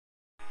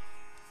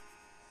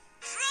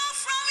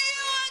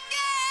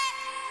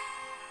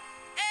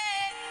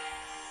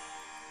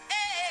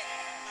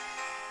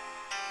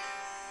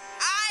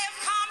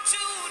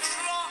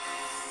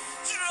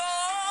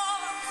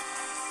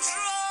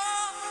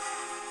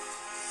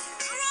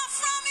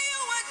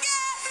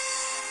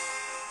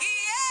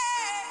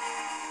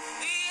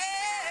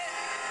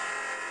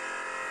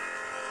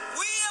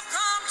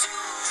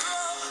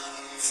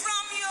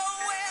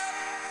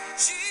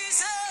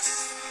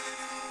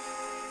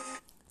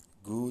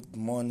good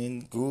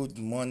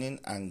morning,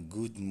 and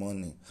good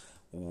morning.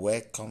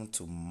 Welcome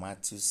to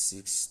Matthew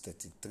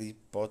 6:33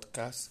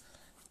 podcast.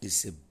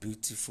 It's a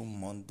beautiful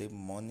Monday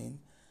morning,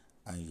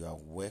 and you are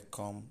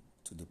welcome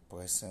to the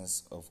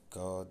presence of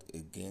God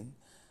again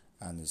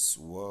and His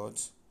Word.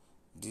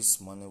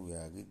 This morning we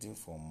are reading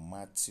from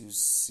Matthew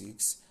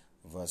 6,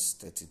 verse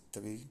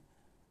 33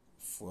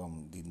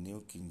 from the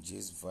New King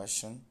James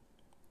Version,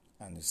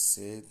 and it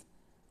said,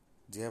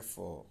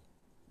 "Therefore,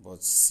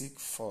 but seek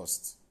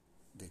first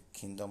the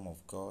kingdom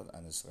of God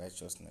and His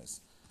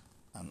righteousness,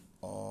 and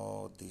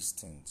all these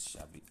things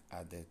shall be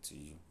added to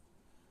you."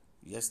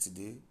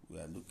 Yesterday, we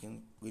are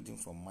reading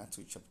from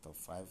Matthew chapter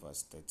 5,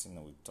 verse 13,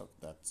 and we talked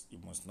that you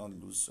must not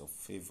lose your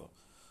favor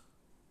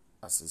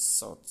as a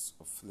sort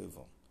of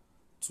flavor.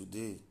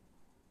 Today,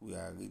 we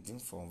are reading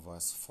from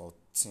verse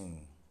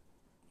 14.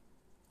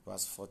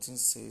 Verse 14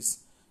 says,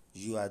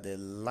 "You are the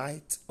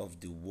light of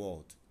the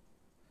world.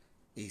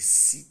 A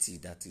city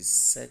that is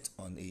set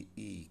on a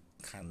hill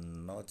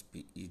cannot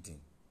be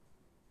hidden.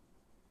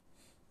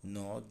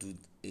 Nor do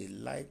they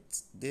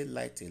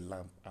light a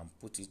lamp and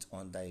put it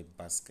under a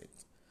basket,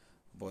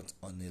 but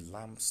on a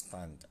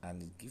lampstand,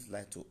 and it gives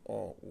light to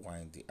all who are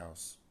in the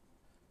house.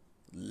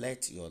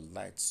 Let your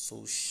light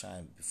so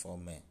shine before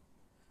men,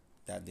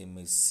 that they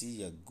may see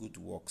your good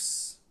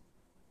works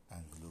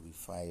and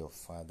glorify your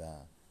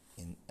Father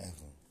in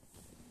heaven."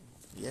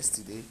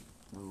 Yesterday,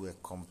 we were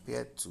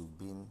compared to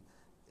being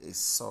a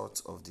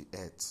salt of the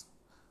earth.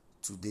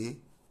 Today,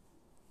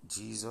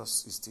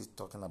 Jesus is still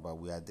talking about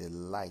we are the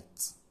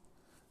light.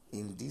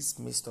 In this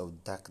midst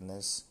of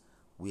darkness,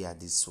 we are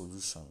the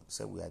solution.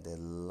 So we are the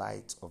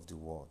light of the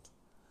world.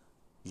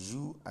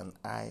 You and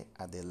I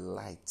are the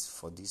light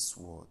for this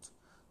world.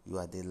 You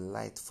are the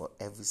light for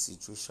every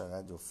situation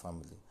around your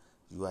family.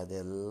 You are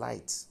the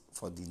light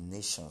for the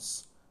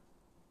nations.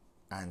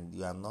 And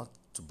you are not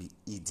to be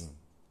hidden.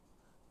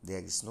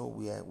 There is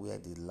nowhere where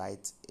they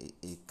light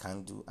a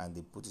candle and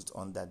they put it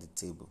under the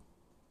table.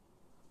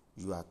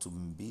 You are to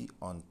be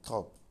on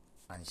top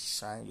and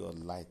shine your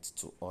light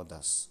to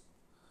others.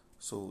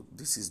 So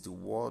this is the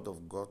word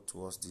of God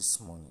to us this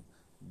morning.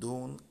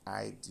 Don't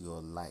hide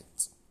your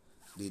light.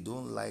 They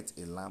don't light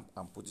a lamp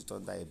and put it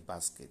under a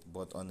basket,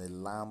 but on a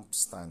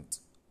lampstand.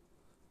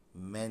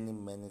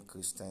 Many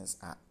Christians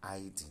are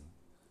hiding.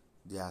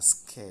 They are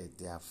scared,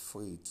 they are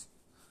afraid,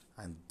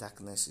 and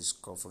darkness is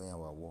covering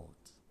our world.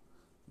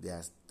 They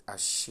are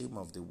ashamed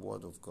of the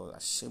word of God,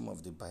 ashamed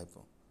of the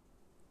Bible.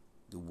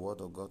 The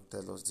word of God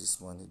tells us this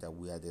morning that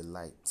we are the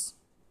light.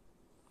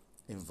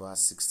 In verse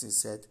 16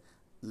 said,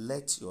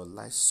 "Let your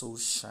light so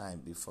shine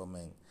before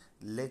men."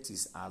 Let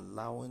is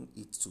allowing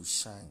it to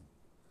shine.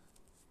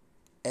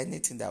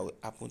 Anything that will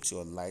happen to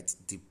your light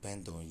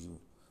depends on you.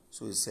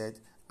 So he said,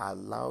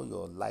 allow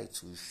your light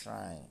to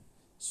shine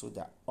so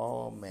that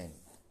all men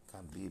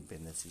can be a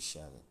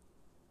beneficiary.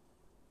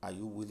 Are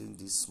you willing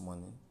this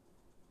morning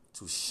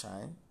to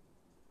shine?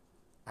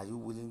 Are you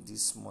willing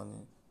this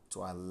morning to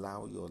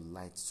allow your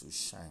light to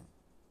shine?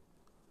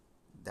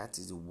 That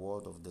is the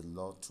word of the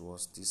Lord to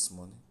us this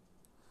morning.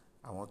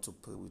 I want to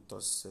pray with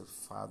us. Say,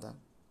 Father,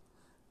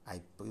 I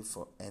pray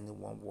for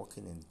anyone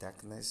walking in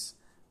darkness.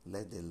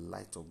 Let the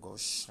light of God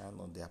shine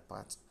on their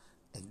path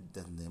in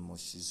the name of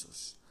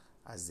Jesus.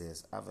 As they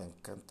have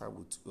encounter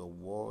with your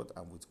word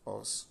and with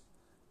us,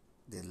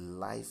 their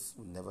life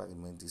will never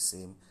remain the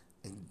same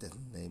in the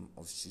name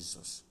of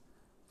Jesus.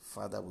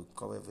 Father, we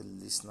cover every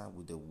listener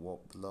with the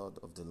blood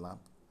of the Lamb.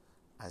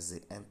 As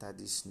they enter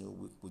this new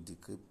week, we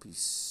decree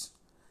peace,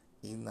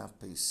 inner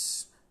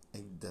peace,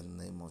 in the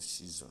name of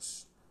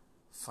Jesus.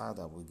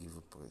 Father, we give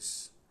you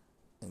praise.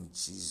 In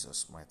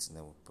Jesus' mighty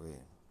name we pray.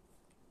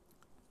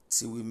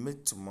 Till we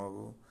meet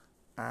tomorrow,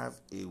 have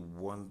a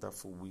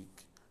wonderful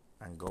week,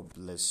 and God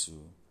bless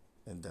you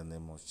in the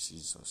name of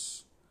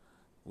Jesus.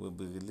 We'll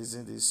be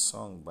releasing this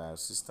song by our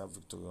sister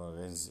Victoria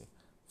Renzi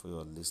for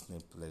your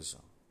listening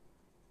pleasure.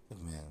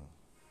 Amen.